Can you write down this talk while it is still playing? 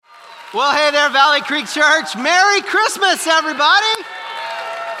Well, hey there, Valley Creek Church. Merry Christmas, everybody.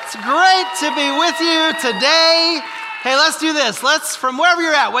 It's great to be with you today. Hey, let's do this. From wherever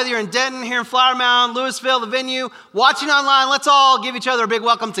you're at, whether you're in Denton, here in Flower Mound, Louisville, the venue, watching online, let's all give each other a big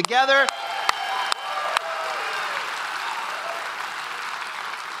welcome together.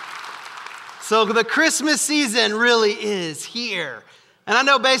 So the Christmas season really is here. And I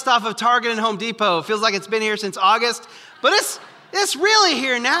know based off of Target and Home Depot, it feels like it's been here since August, but it's really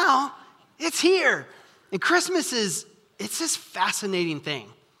here now. It's here. And Christmas it's this fascinating thing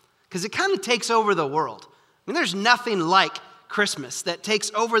because it kind of takes over the world. I mean, there's nothing like Christmas that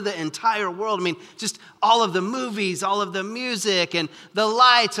takes over the entire world. I mean, just all of the movies, all of the music and the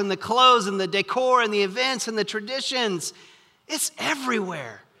lights and the clothes and the decor and the events and the traditions. It's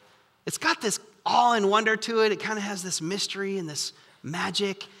everywhere. It's got this awe and wonder to it. It kind of has this mystery and this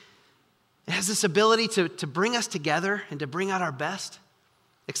magic. It has this ability to bring us together and to bring out our best.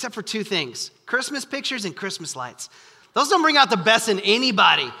 Except for two things, Christmas pictures and Christmas lights. Those don't bring out the best in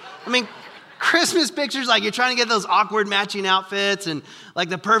anybody. I mean, Christmas pictures, like you're trying to get those awkward matching outfits and like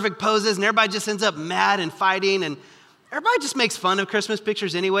the perfect poses, and everybody just ends up mad and fighting, and everybody just makes fun of Christmas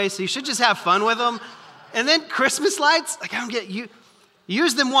pictures anyway, so you should just have fun with them. And then Christmas lights, like I don't get you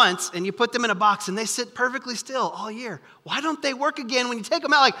use them once and you put them in a box and they sit perfectly still all year. Why don't they work again when you take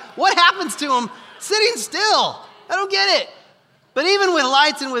them out? Like, what happens to them sitting still? I don't get it. But even with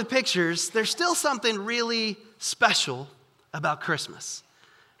lights and with pictures, there's still something really special about Christmas.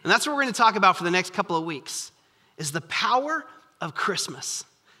 And that's what we're going to talk about for the next couple of weeks, is the power of Christmas.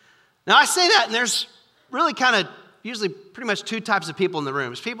 Now, I say that, and there's really kind of usually pretty much two types of people in the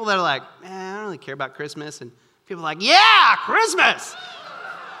room. There's people that are like, I don't really care about Christmas, and people are like, yeah, Christmas.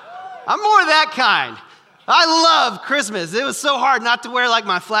 I'm more of that kind. I love Christmas. It was so hard not to wear like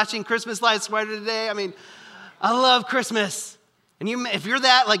my flashing Christmas light sweater today. I mean, I love Christmas. And if you're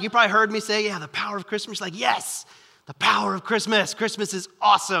that, like you probably heard me say, yeah, the power of Christmas. You're like, yes, the power of Christmas. Christmas is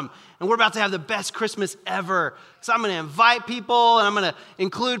awesome. And we're about to have the best Christmas ever. So I'm going to invite people and I'm going to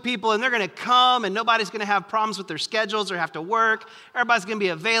include people and they're going to come and nobody's going to have problems with their schedules or have to work. Everybody's going to be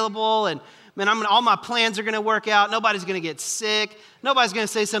available and man, all my plans are going to work out. Nobody's going to get sick. Nobody's going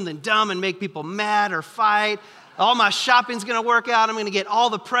to say something dumb and make people mad or fight. All my shopping's going to work out. I'm going to get all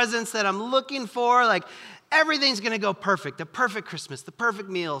the presents that I'm looking for. Like everything's going to go perfect. The perfect Christmas, the perfect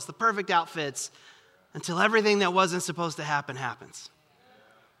meals, the perfect outfits, until everything that wasn't supposed to happen happens.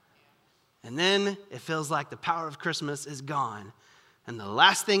 And then it feels like the power of Christmas is gone. And the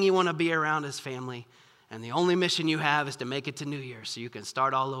last thing you want to be around is family. And the only mission you have is to make it to New Year's so you can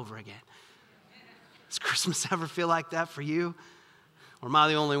start all over again. Does Christmas ever feel like that for you? Or am I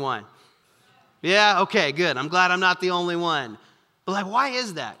the only one? Yeah, okay, good. I'm glad I'm not the only one. But like, why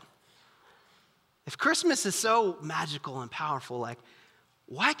is that? If Christmas is so magical and powerful, like,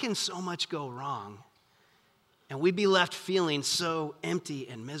 why can so much go wrong and we be left feeling so empty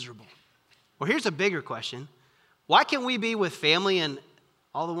and miserable? Well, here's a bigger question. Why can we be with family and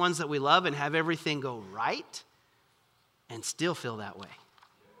all the ones that we love and have everything go right and still feel that way?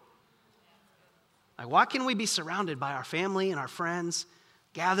 Like, why can we be surrounded by our family and our friends,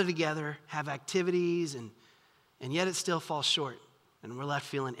 gather together, have activities, and yet it still falls short and we're left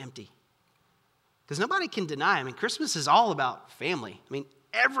feeling empty? Because nobody can deny, I mean, Christmas is all about family. I mean,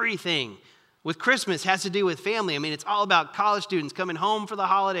 everything with Christmas has to do with family. I mean, it's all about college students coming home for the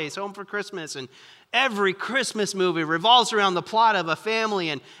holidays, home for Christmas, and every Christmas movie revolves around the plot of a family,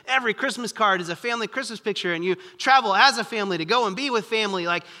 and every Christmas card is a family Christmas picture, and you travel as a family to go and be with family.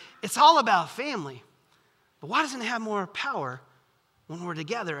 Like, it's all about family. But why doesn't it have more power when we're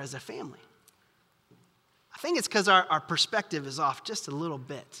together as a family? I think it's because our perspective is off just a little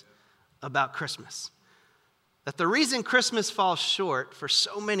bit about Christmas. That the reason Christmas falls short for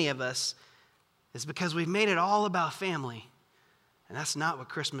so many of us is because we've made it all about family, and that's not what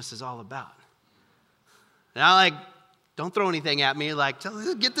Christmas is all about. Now, like, don't throw anything at me, like,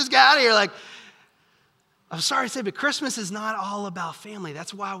 get this guy out of here. Like, I'm sorry to say, but Christmas is not all about family.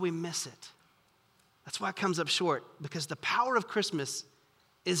 That's why we miss it. That's why it comes up short, because the power of Christmas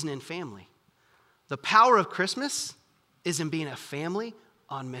isn't in family. The power of Christmas is in being a family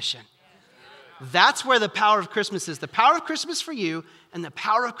on mission. That's where the power of Christmas is. The power of Christmas for you and the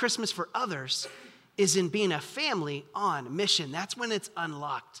power of Christmas for others is in being a family on mission. That's when it's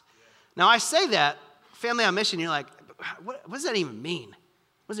unlocked. Now, I say that, family on mission, you're like, what does that even mean?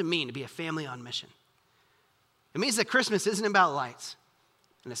 What does it mean to be a family on mission? It means that Christmas isn't about lights,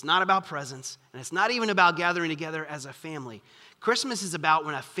 and it's not about presents, and it's not even about gathering together as a family. Christmas is about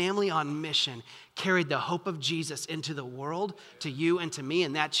when a family on mission carried the hope of Jesus into the world, to you and to me,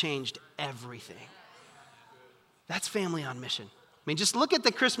 and that changed everything. That's family on mission. mean, just look at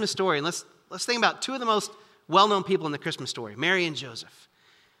the Christmas story and let's think about two of the most well-known people in the Christmas story, Mary and Joseph.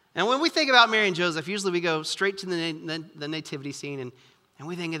 And when we think about Mary and Joseph, usually we go straight to the nativity scene and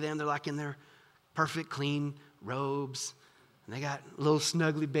we think of them, they're like in their perfect clean robes. And they got little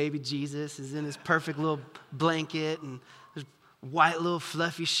snuggly baby Jesus is in his perfect little blanket and there's white little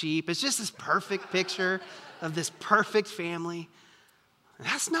fluffy sheep. It's just this perfect picture of this perfect family. And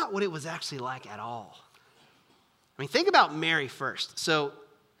that's not what it was actually like at all. I mean, think about Mary first. So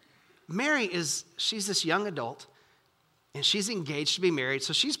Mary she's this young adult and she's engaged to be married.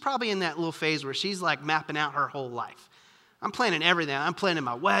 So she's probably in that little phase where she's like mapping out her whole life. I'm planning everything. I'm planning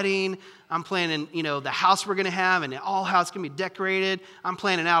my wedding. I'm planning, the house we're going to have and all how it's going to be decorated. I'm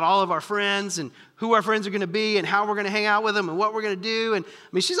planning out all of our friends and who our friends are going to be and how we're going to hang out with them and what we're going to do. And I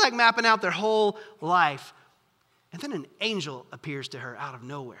mean, she's like mapping out their whole life. And then an angel appears to her out of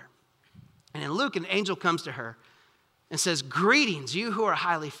nowhere. And in Luke, an angel comes to her and says, "Greetings, you who are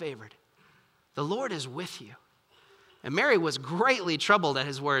highly favored. The Lord is with you." And Mary was greatly troubled at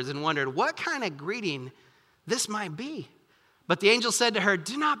his words and wondered what kind of greeting this might be. But the angel said to her,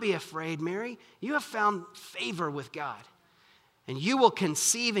 "Do not be afraid, Mary. You have found favor with God. And you will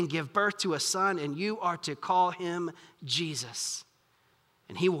conceive and give birth to a son, and you are to call him Jesus.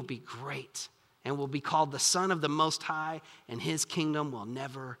 And he will be great and will be called the Son of the Most High, and his kingdom will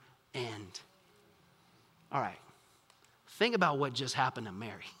never end." All right, think about what just happened to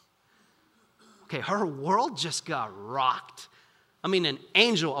Mary. Okay, her world just got rocked. I mean, an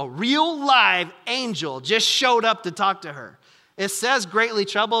angel, a real live angel just showed up to talk to her. It says greatly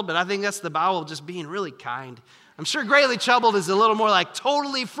troubled, but I think that's the Bible just being really kind. I'm sure greatly troubled is a little more like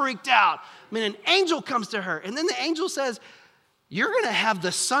totally freaked out. I mean, an angel comes to her, and then the angel says, "You're going to have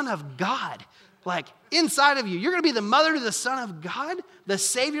the Son of God, like inside of you. You're going to be the mother to the Son of God, the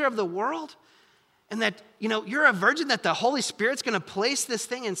Savior of the world. And that, you're a virgin, that the Holy Spirit's going to place this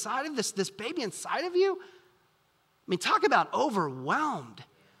thing inside of this baby inside of you." I mean, talk about overwhelmed.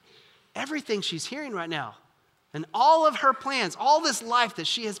 Everything she's hearing right now and all of her plans, all this life that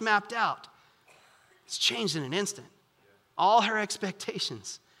she has mapped out, it's changed in an instant. All her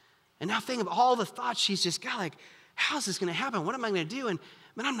expectations. And now think of all the thoughts she's just got, like, how's this going to happen? What am I going to do? And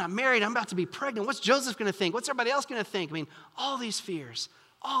man, I'm not married. I'm about to be pregnant. What's Joseph going to think? What's everybody else going to think? I mean, all these fears,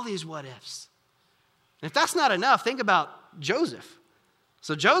 all these what ifs. And if that's not enough, think about Joseph.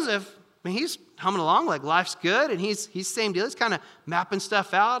 So Joseph, I mean, he's humming along like life's good, and he's same deal. He's kind of mapping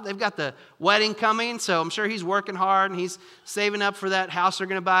stuff out. They've got the wedding coming, so I'm sure he's working hard, and he's saving up for that house they're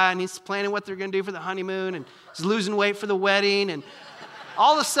going to buy, and he's planning what they're going to do for the honeymoon, and he's losing weight for the wedding, and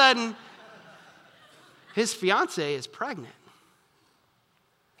all of a sudden, his fiancée is pregnant.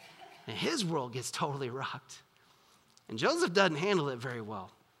 And his world gets totally rocked. And Joseph doesn't handle it very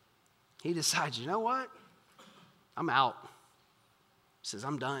well. He decides, you know what? I'm out. He says,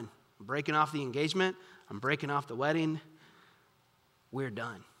 I'm done. I'm breaking off the engagement. I'm breaking off the wedding. We're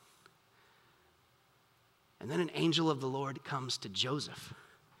done. And then an angel of the Lord comes to Joseph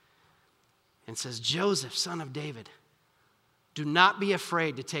and says, "Joseph, son of David, do not be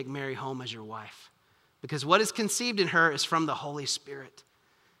afraid to take Mary home as your wife, because what is conceived in her is from the Holy Spirit.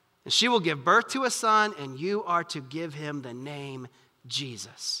 And she will give birth to a son, and you are to give him the name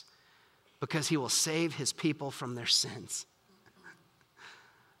Jesus, because he will save his people from their sins."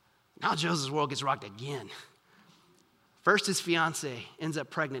 Now Joseph's world gets rocked again. First, his fiancée ends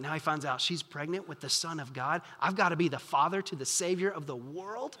up pregnant. Now he finds out she's pregnant with the Son of God. I've got to be the father to the Savior of the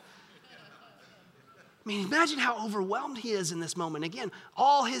world. I mean, imagine how overwhelmed he is in this moment. Again,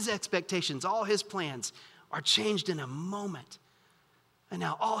 all his expectations, all his plans are changed in a moment. And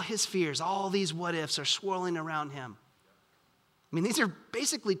now all his fears, all these what ifs are swirling around him. I mean, these are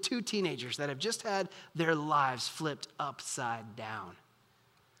basically two teenagers that have just had their lives flipped upside down.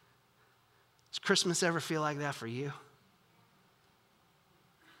 Does Christmas ever feel like that for you?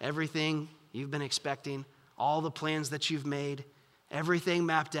 Everything you've been expecting, all the plans that you've made, everything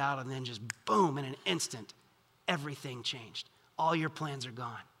mapped out, and then just boom, in an instant, everything changed. All your plans are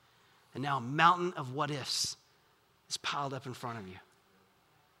gone. And now a mountain of what ifs is piled up in front of you.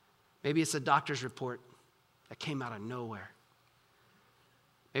 Maybe it's a doctor's report that came out of nowhere.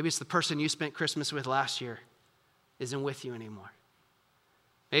 Maybe it's the person you spent Christmas with last year isn't with you anymore.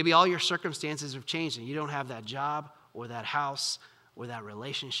 Maybe all your circumstances have changed and you don't have that job or that house or that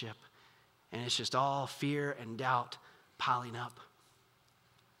relationship. And it's just all fear and doubt piling up.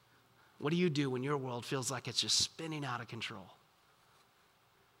 What do you do when your world feels like it's just spinning out of control?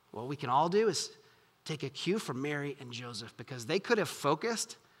 What we can all do is take a cue from Mary and Joseph, because they could have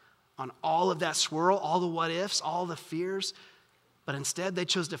focused on all of that swirl, all the what ifs, all the fears, but instead they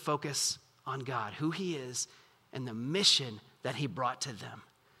chose to focus on God, who he is, and the mission that he brought to them.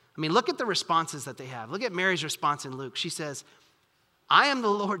 I mean, look at the responses that they have. Look at Mary's response in Luke. She says, I am the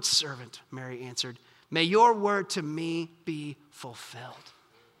Lord's servant, Mary answered. May your word to me be fulfilled.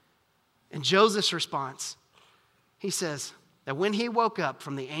 And Joseph's response, he says that when he woke up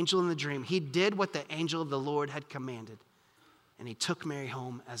from the angel in the dream, he did what the angel of the Lord had commanded, and he took Mary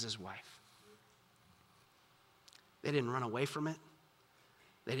home as his wife. They didn't run away from it.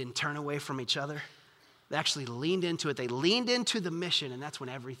 They didn't turn away from each other. They actually leaned into it. They leaned into the mission, and that's when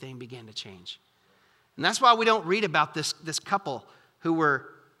everything began to change. And that's why we don't read about this couple who were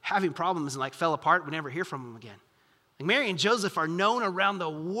having problems and like fell apart. We never hear from them again. Like Mary and Joseph are known around the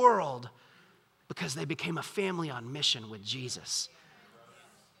world because they became a family on mission with Jesus.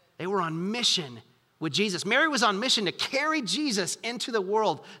 They were on mission with Jesus. Mary was on mission to carry Jesus into the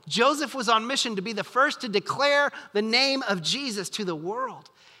world. Joseph was on mission to be the first to declare the name of Jesus to the world.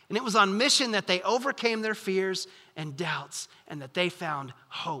 And it was on mission that they overcame their fears and doubts and that they found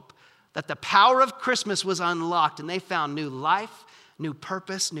hope. That the power of Christmas was unlocked and they found new life, new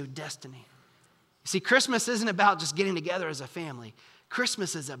purpose, new destiny. You see, Christmas isn't about just getting together as a family.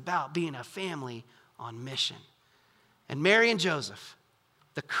 Christmas is about being a family on mission. And Mary and Joseph,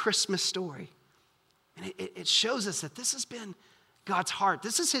 the Christmas story, and it shows us that this has been God's heart.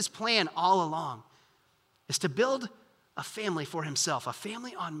 This is his plan all along, is to build a family for himself, a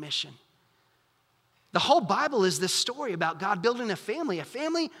family on mission. The whole Bible is this story about God building a family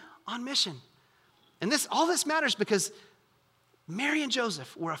on mission. And all this matters because Mary and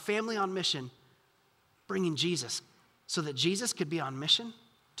Joseph were a family on mission, bringing Jesus so that Jesus could be on mission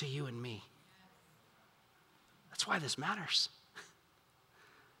to you and me. That's why this matters.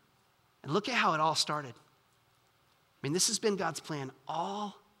 And look at how it all started. I mean, this has been God's plan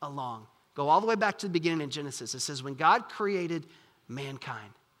all along. Go all the way back to the beginning in Genesis. It says, when God created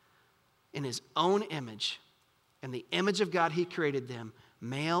mankind in his own image, in the image of God, he created them,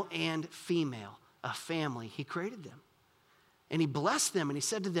 male and female, a family, he created them. And he blessed them and he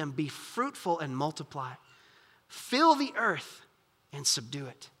said to them, be fruitful and multiply. Fill the earth and subdue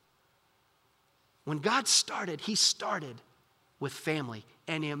it. When God started, he started with family.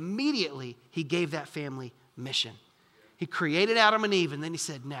 And immediately he gave that family mission. He created Adam and Eve and then he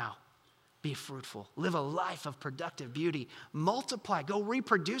said, now be fruitful. Live a life of productive beauty. Multiply. Go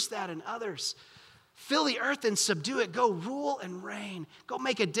reproduce that in others. Fill the earth and subdue it. Go rule and reign. Go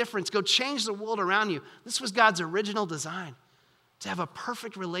make a difference. Go change the world around you. This was God's original design, to have a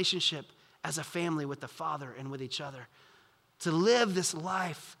perfect relationship as a family with the Father and with each other, to live this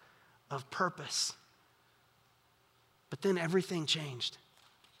life of purpose. But then everything changed.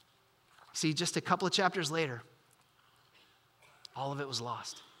 See, just a couple of chapters later, all of it was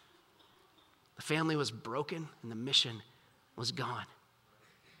lost. The family was broken and the mission was gone.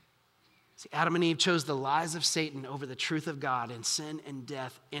 See, Adam and Eve chose the lies of Satan over the truth of God, and sin and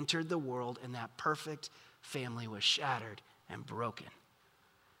death entered the world, and that perfect family was shattered and broken.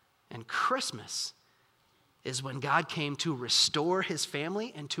 And Christmas is when God came to restore his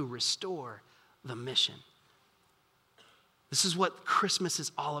family and to restore the mission. This is what Christmas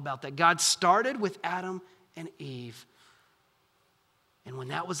is all about, that God started with Adam and Eve. And when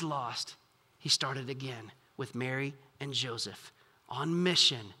that was lost, he started again with Mary and Joseph on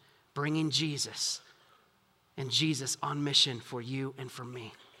mission, bringing Jesus, and Jesus on mission for you and for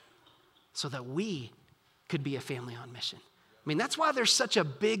me, so that we could be a family on mission. I mean, that's why there's such a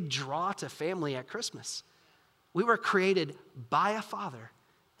big draw to family at Christmas. We were created by a father,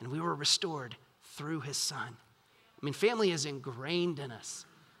 and we were restored through his son. I mean, family is ingrained in us,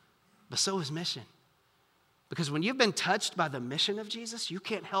 but so is mission. Because when you've been touched by the mission of Jesus, you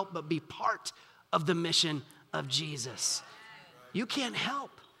can't help but be part of the mission of Jesus. You can't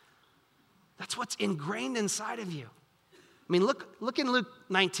help. That's what's ingrained inside of you. I mean, look in Luke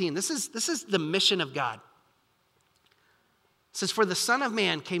 19. This is the mission of God. It says, for the Son of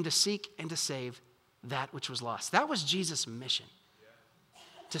Man came to seek and to save that which was lost. That was Jesus' mission.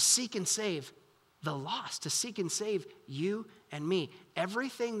 To seek and save the lost, to seek and save you and me.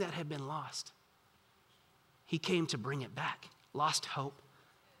 Everything that had been lost, he came to bring it back. Lost hope,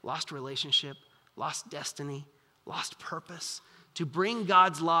 lost relationship, lost destiny, lost purpose. To bring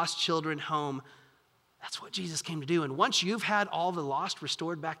God's lost children home. That's what Jesus came to do. And once you've had all the lost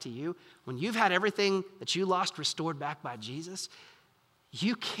restored back to you, when you've had everything that you lost restored back by Jesus,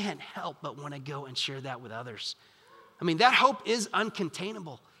 you can't help but want to go and share that with others. I mean, that hope is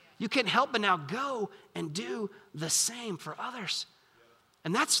uncontainable. You can't help but now go and do the same for others.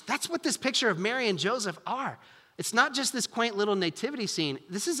 And that's what this picture of Mary and Joseph are. It's not just this quaint little nativity scene.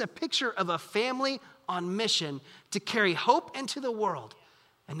 This is a picture of a family on mission to carry hope into the world.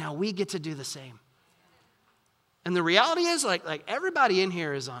 And now we get to do the same. And the reality is, like everybody in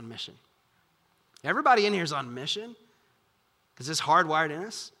here is on mission. Everybody in here is on mission because it's hardwired in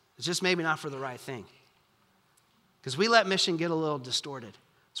us. It's just maybe not for the right thing. Because we let mission get a little distorted.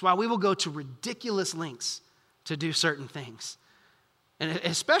 That's why we will go to ridiculous lengths to do certain things. And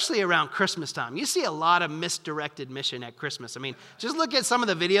especially around Christmas time. You see a lot of misdirected mission at Christmas. I mean, just look at some of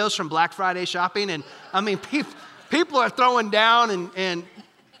the videos from Black Friday shopping. And I mean, people are throwing down and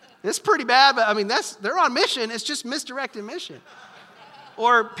it's pretty bad. But I mean, they're on mission. It's just misdirected mission.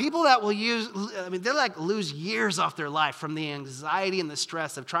 Or people that will they like lose years off their life from the anxiety and the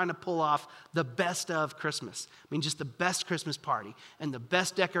stress of trying to pull off the best of Christmas. I mean, just the best Christmas party and the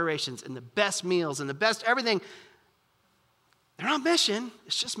best decorations and the best meals and the best everything. They're on mission.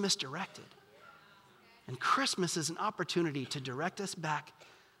 It's just misdirected. And Christmas is an opportunity to direct us back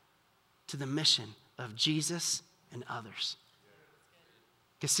to the mission of Jesus and others.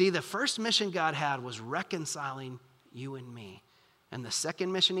 Because see, the first mission God had was reconciling you and me. And the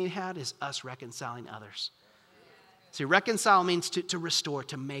second mission he had is us reconciling others. See, reconcile means to restore,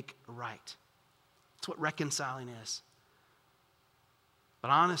 to make right. That's what reconciling is. But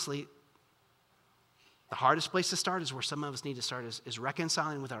honestly, the hardest place to start is where some of us need to start is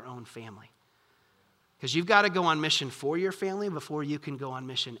reconciling with our own family. Because you've got to go on mission for your family before you can go on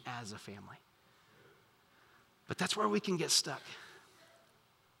mission as a family. But that's where we can get stuck.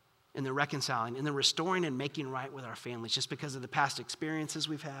 In the reconciling, in the restoring and making right with our families, just because of the past experiences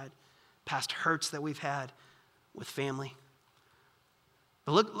we've had, past hurts that we've had with family.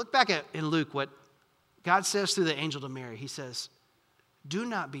 But look back in Luke, what God says through the angel to Mary. He says, "Do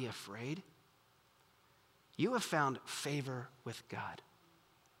not be afraid. You have found favor with God."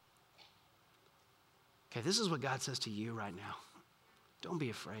 Okay, this is what God says to you right now. Don't be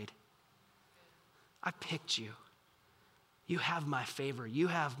afraid. I picked you. You have my favor. You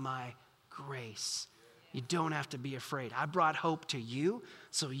have my grace. You don't have to be afraid. I brought hope to you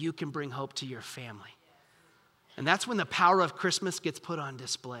so you can bring hope to your family. And that's when the power of Christmas gets put on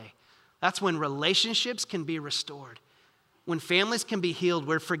display. That's when relationships can be restored, when families can be healed,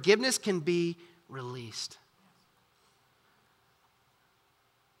 where forgiveness can be released.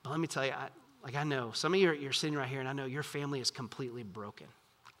 But let me tell you, I know some of you you're sitting right here, and I know your family is completely broken.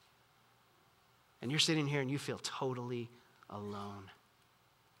 And you're sitting here and you feel totally alone.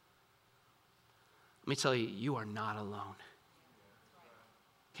 Let me tell you, you are not alone.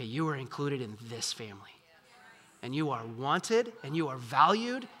 Okay, you are included in this family. And you are wanted, and you are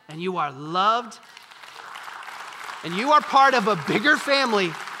valued, and you are loved. And you are part of a bigger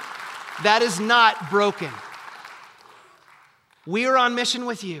family that is not broken. We are on mission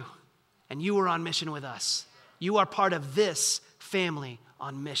with you, and you are on mission with us. You are part of this family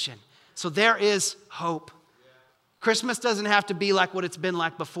on mission. So there is hope. Christmas doesn't have to be like what it's been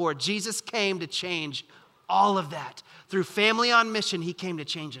like before. Jesus came to change all of that. Through family on mission, he came to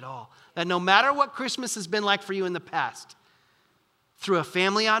change it all. That no matter what Christmas has been like for you in the past, through a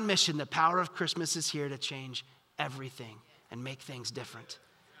family on mission, the power of Christmas is here to change everything and make things different.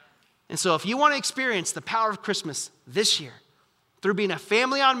 And so if you want to experience the power of Christmas this year, through being a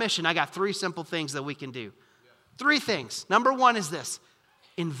family on mission, I got 3 simple things that we can do. 3 things. Number 1 is this: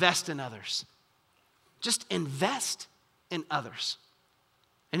 invest in others. Just invest in others.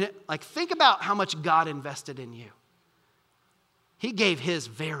 And think about how much God invested in you. He gave his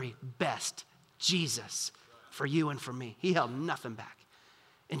very best, Jesus, for you and for me. He held nothing back.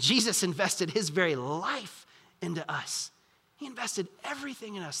 And Jesus invested his very life into us. He invested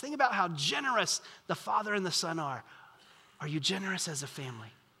everything in us. Think about how generous the Father and the Son are. Are you generous as a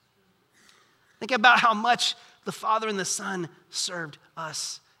family? Think about how much the Father and the Son served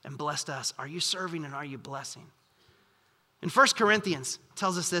us and blessed us. Are you serving and are you blessing? In 1 Corinthians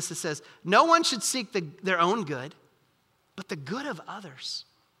tells us this. It says, no one should seek their own good, but the good of others.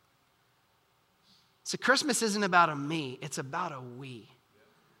 So Christmas isn't about a me, it's about a we.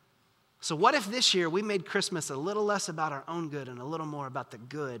 So what if this year we made Christmas a little less about our own good and a little more about the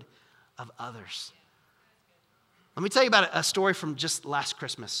good of others? Let me tell you about a story from just last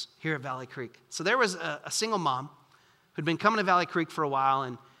Christmas here at Valley Creek. So there was a single mom who'd been coming to Valley Creek for a while,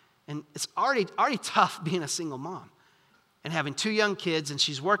 and it's already tough being a single mom and having 2 young kids, and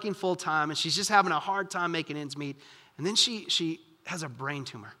she's working full time, and she's just having a hard time making ends meet. And then she has a brain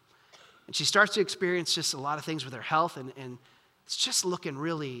tumor, and she starts to experience just a lot of things with her health, and it's just looking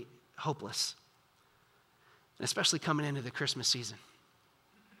really hopeless, and especially coming into the Christmas season.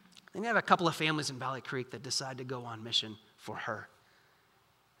 Then you have a couple of families in Valley Creek that decide to go on mission for her.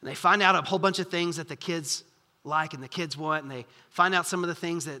 And they find out a whole bunch of things that the kids like and the kids want, and they find out some of the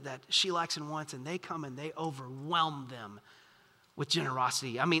things that she likes and wants, and they come and they overwhelm them with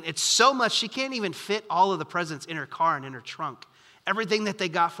generosity. I mean, it's so much, she can't even fit all of the presents in her car and in her trunk. Everything that they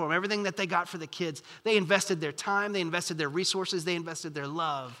got for them, everything that they got for the kids, they invested their time, they invested their resources, they invested their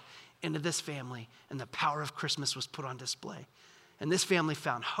love into this family, and the power of Christmas was put on display. And this family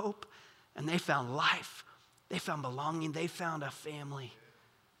found hope, and they found life. They found belonging. They found a family.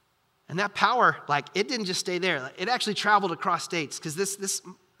 And that power, like, it didn't just stay there. It actually traveled across states because this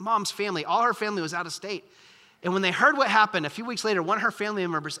mom's family, all her family was out of state. And when they heard what happened, a few weeks later, one of her family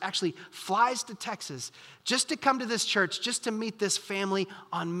members actually flies to Texas just to come to this church, just to meet this family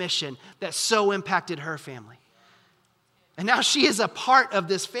on mission that so impacted her family. And now she is a part of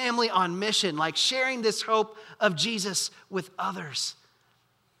this family on mission, like sharing this hope of Jesus with others.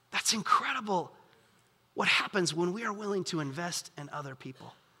 That's incredible what happens when we are willing to invest in other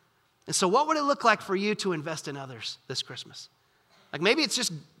people. And so what would it look like for you to invest in others this Christmas? Like maybe it's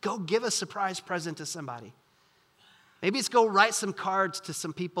just go give a surprise present to somebody. Maybe it's go write some cards to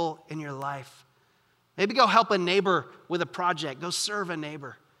some people in your life. Maybe go help a neighbor with a project. Go serve a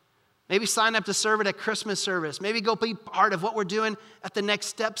neighbor. Maybe sign up to serve at a Christmas service. Maybe go be part of what we're doing at the Next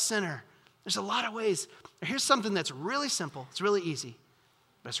Step Center. There's a lot of ways. Here's something that's really simple. It's really easy,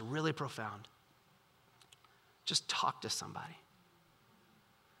 but it's really profound. Just talk to somebody.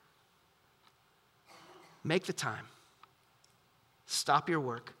 Make the time. Stop your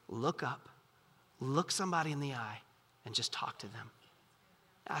work. Look up. Look somebody in the eye and just talk to them.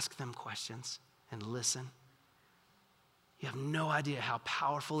 Ask them questions and listen. You have no idea how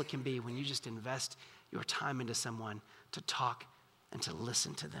powerful it can be when you just invest your time into someone to talk and to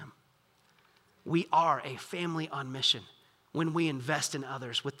listen to them. We are a family on mission when we invest in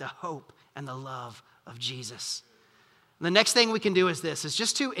others with the hope and the love of Jesus. And the next thing we can do is this, is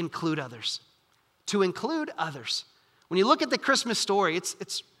just to include others. To include others. When you look at the Christmas story, it's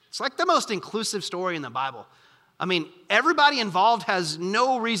like the most inclusive story in the Bible. I mean, everybody involved has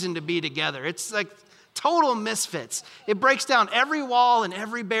no reason to be together. It's like total misfits. It breaks down every wall and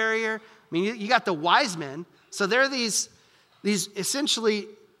every barrier. I mean, you got the wise men. So they're these essentially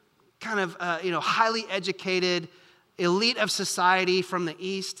kind of, highly educated elite of society from the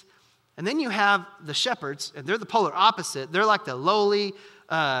East. And then you have the shepherds, and they're the polar opposite. They're like the lowly,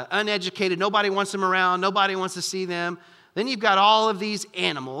 uneducated. Nobody wants them around. Nobody wants to see them. Then you've got all of these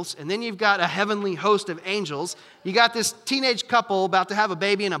animals, and then you've got a heavenly host of angels. You got this teenage couple about to have a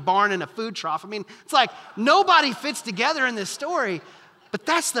baby in a barn and a food trough. I mean, it's like nobody fits together in this story, but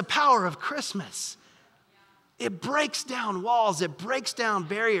that's the power of Christmas. It breaks down walls. It breaks down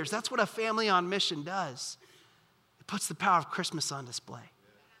barriers. That's what a family on mission does. It puts the power of Christmas on display.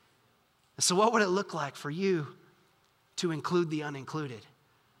 So what would it look like for you to include the unincluded?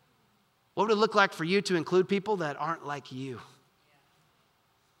 What would it look like for you to include people that aren't like you?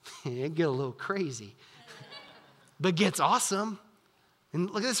 It get a little crazy, but gets awesome. And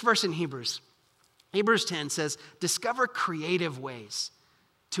look at this verse in Hebrews. Hebrews 10 says, discover creative ways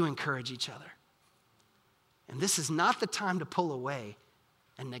to encourage each other. And this is not the time to pull away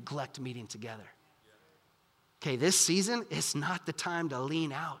and neglect meeting together. Okay, this season is not the time to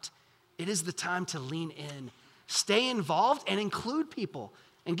lean out. It is the time to lean in. Stay involved and include people.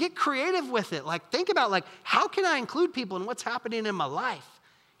 And get creative with it. Like, think about, how can I include people in what's happening in my life?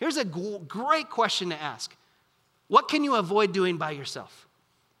 Here's a great question to ask. What can you avoid doing by yourself?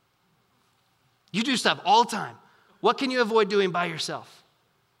 You do stuff all the time. What can you avoid doing by yourself?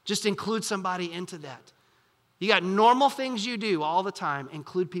 Just include somebody into that. You got normal things you do all the time.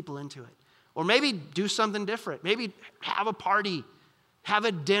 Include people into it. Or maybe do something different. Maybe have a party. Have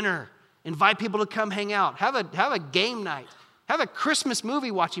a dinner. Invite people to come hang out. Have a game night. Have a Christmas movie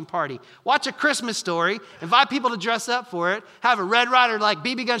watching party. Watch A Christmas Story. Invite people to dress up for it. Have a Red Ryder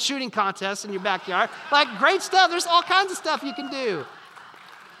BB gun shooting contest in your backyard. Great stuff. There's all kinds of stuff you can do.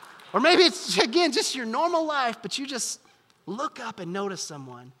 Or maybe it's, again, just your normal life, but you just look up and notice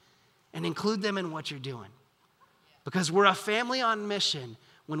someone and include them in what you're doing. Because we're a family on mission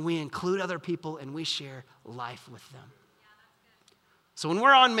when we include other people and we share life with them. So when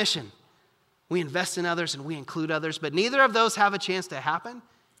we're on mission, we invest in others and we include others, but neither of those have a chance to happen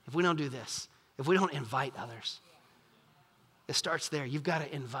if we don't do this, if we don't invite others. It starts there. You've got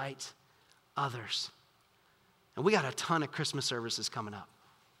to invite others. And we got a ton of Christmas services coming up.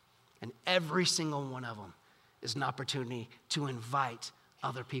 And every single one of them is an opportunity to invite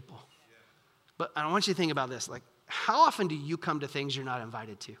other people. But I want you to think about this. How often do you come to things you're not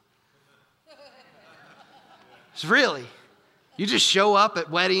invited to? It's really. You just show up at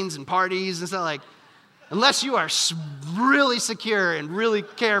weddings and parties and stuff unless you are really secure and really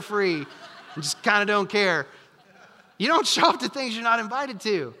carefree and just kind of don't care, you don't show up to things you're not invited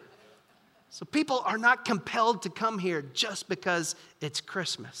to. So people are not compelled to come here just because it's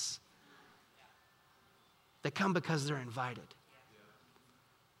Christmas. They come because they're invited.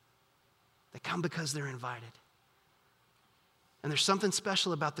 They come because they're invited. And there's something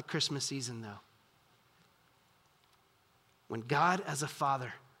special about the Christmas season, though. When God as a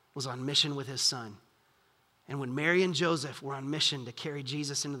father was on mission with his son, and when Mary and Joseph were on mission to carry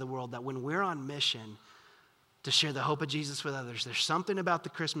Jesus into the world, that when we're on mission to share the hope of Jesus with others, there's something about the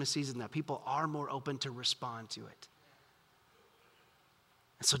Christmas season that people are more open to respond to it.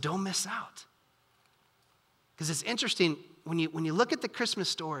 And so don't miss out. Because it's interesting, when you look at the Christmas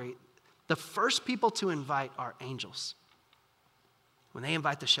story, the first people to invite are angels. When they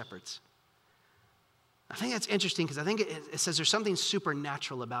invite the shepherds. I think that's interesting because I think it says there's something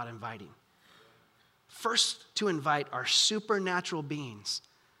supernatural about inviting. First to invite are supernatural beings.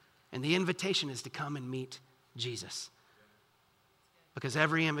 And the invitation is to come and meet Jesus. Because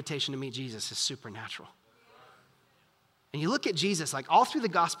every invitation to meet Jesus is supernatural. And you look at Jesus, like all through the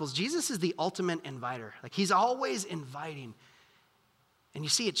Gospels, Jesus is the ultimate inviter. Like he's always inviting. And you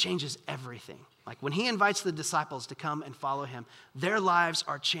see it changes everything. Like when he invites the disciples to come and follow him, their lives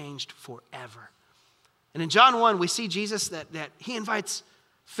are changed forever. And in John 1, we see Jesus that he invites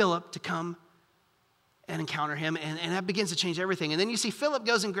Philip to come and encounter him, and that begins to change everything. And then you see Philip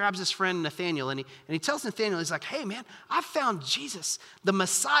goes and grabs his friend Nathanael, and he tells Nathanael, he's like, hey man, I found Jesus, the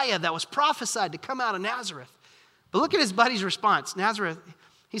Messiah that was prophesied to come out of Nazareth. But look at his buddy's response. Nazareth,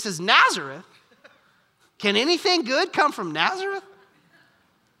 he says, Nazareth? Can anything good come from Nazareth?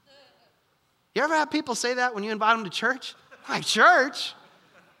 You ever have people say that when you invite them to church? Like, church?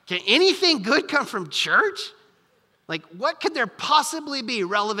 Can anything good come from church? Like, what could there possibly be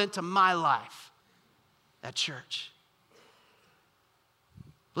relevant to my life at church?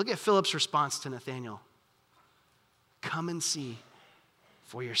 Look at Philip's response to Nathanael. Come and see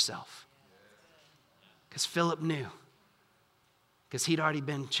for yourself. Because Philip knew. Because he'd already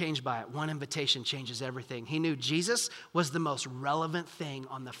been changed by it. One invitation changes everything. He knew Jesus was the most relevant thing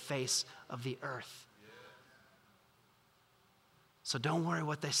on the face of the earth. So don't worry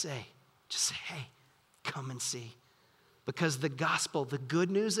what they say. Just say, hey, come and see. Because the gospel, the good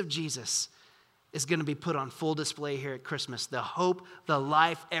news of Jesus, is going to be put on full display here at Christmas. The hope, the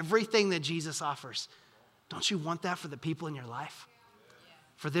life, everything that Jesus offers. Don't you want that for the people in your life?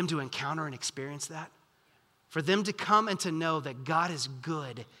 For them to encounter and experience that? For them to come and to know that God is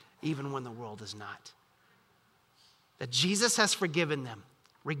good even when the world is not. That Jesus has forgiven them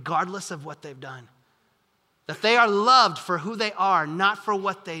regardless of what they've done. That they are loved for who they are, not for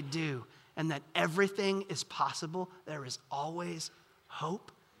what they do. And that everything is possible. There is always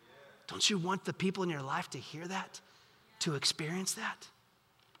hope. Don't you want the people in your life to hear that? To experience that?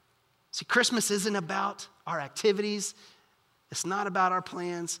 See, Christmas isn't about our activities. It's not about our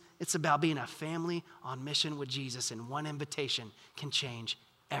plans. It's about being a family on mission with Jesus. And one invitation can change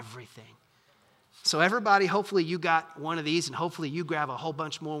everything. So everybody, hopefully you got one of these, and hopefully you grab a whole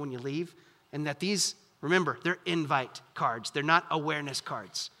bunch more when you leave. And that these, remember, they're invite cards. They're not awareness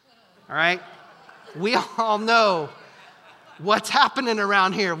cards. All right? We all know what's happening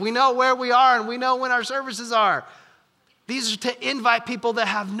around here. We know where we are, and we know when our services are. These are to invite people that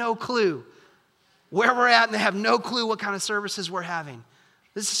have no clue where we're at, and they have no clue what kind of services we're having.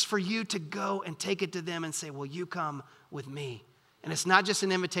 This is for you to go and take it to them and say, will you come with me? And it's not just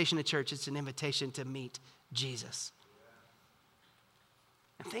an invitation to church, it's an invitation to meet Jesus.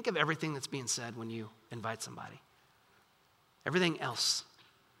 And think of everything that's being said when you invite somebody. Everything else.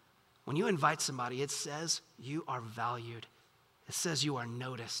 When you invite somebody, it says you are valued. It says you are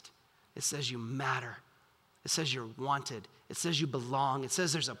noticed. It says you matter. It says you're wanted. It says you belong. It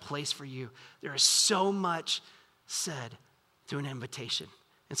says there's a place for you. There is so much said through an invitation.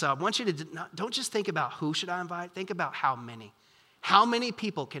 And so I want you to don't just think about who should I invite. Think about how many. How many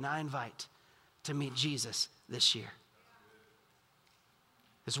people can I invite to meet Jesus this year?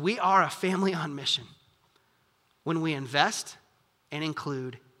 Because we are a family on mission when we invest and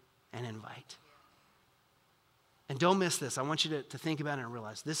include and invite. And don't miss this. I want you to think about it and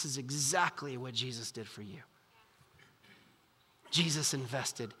realize this is exactly what Jesus did for you. Jesus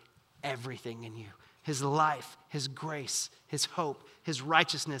invested everything in you. His life, his grace, his hope, his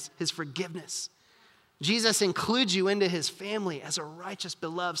righteousness, his forgiveness. Jesus includes you into his family as a righteous,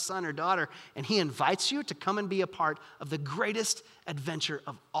 beloved son or daughter, and he invites you to come and be a part of the greatest adventure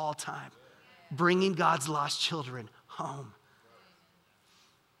of all time, bringing God's lost children home.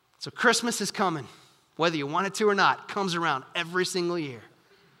 So Christmas is coming, whether you want it to or not. It comes around every single year.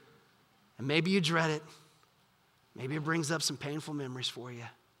 And maybe you dread it. Maybe it brings up some painful memories for you.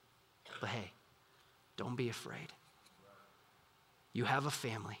 But hey, don't be afraid. You have a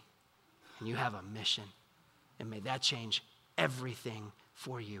family, and you have a mission. And may that change everything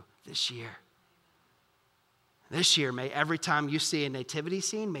for you this year. This year, may every time you see a nativity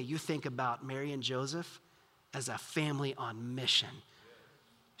scene, may you think about Mary and Joseph as a family on mission,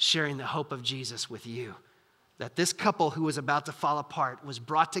 sharing the hope of Jesus with you. That this couple who was about to fall apart was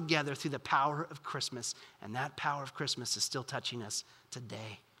brought together through the power of Christmas, and that power of Christmas is still touching us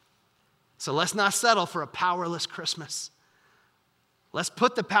today. So let's not settle for a powerless Christmas. Let's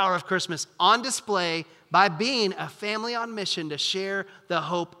put the power of Christmas on display by being a family on mission to share the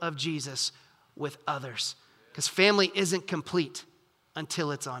hope of Jesus with others. Because family isn't complete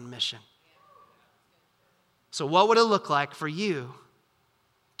until it's on mission. So what would it look like for you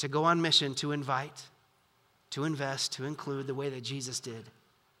to go on mission to invite, to invest, to include the way that Jesus did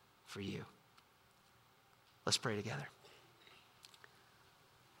for you? Let's pray together.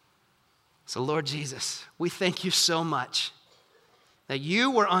 So Lord Jesus, we thank you so much that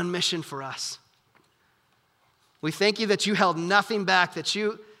you were on mission for us. We thank you that you held nothing back, that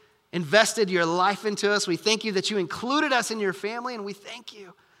you invested your life into us. We thank you that you included us in your family, and we thank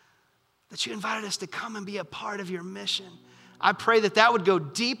you that you invited us to come and be a part of your mission. I pray that that would go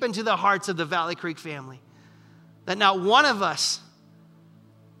deep into the hearts of the Valley Creek family, that not one of us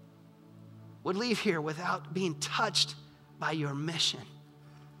would leave here without being touched by your mission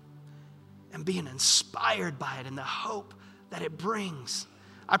and being inspired by it and the hope that it brings.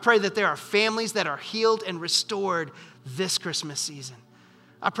 I pray that there are families that are healed and restored this Christmas season.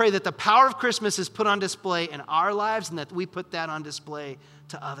 I pray that the power of Christmas is put on display in our lives and that we put that on display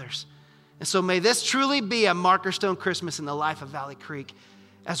to others. And so may this truly be a marker stone Christmas in the life of Valley Creek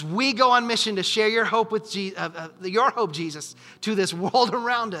as we go on mission to share your hope with your hope, Jesus, to this world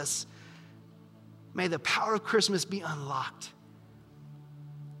around us. May the power of Christmas be unlocked.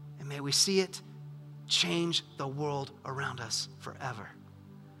 And may we see it change the world around us forever.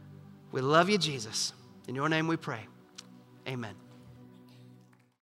 We love you, Jesus. In your name we pray. Amen.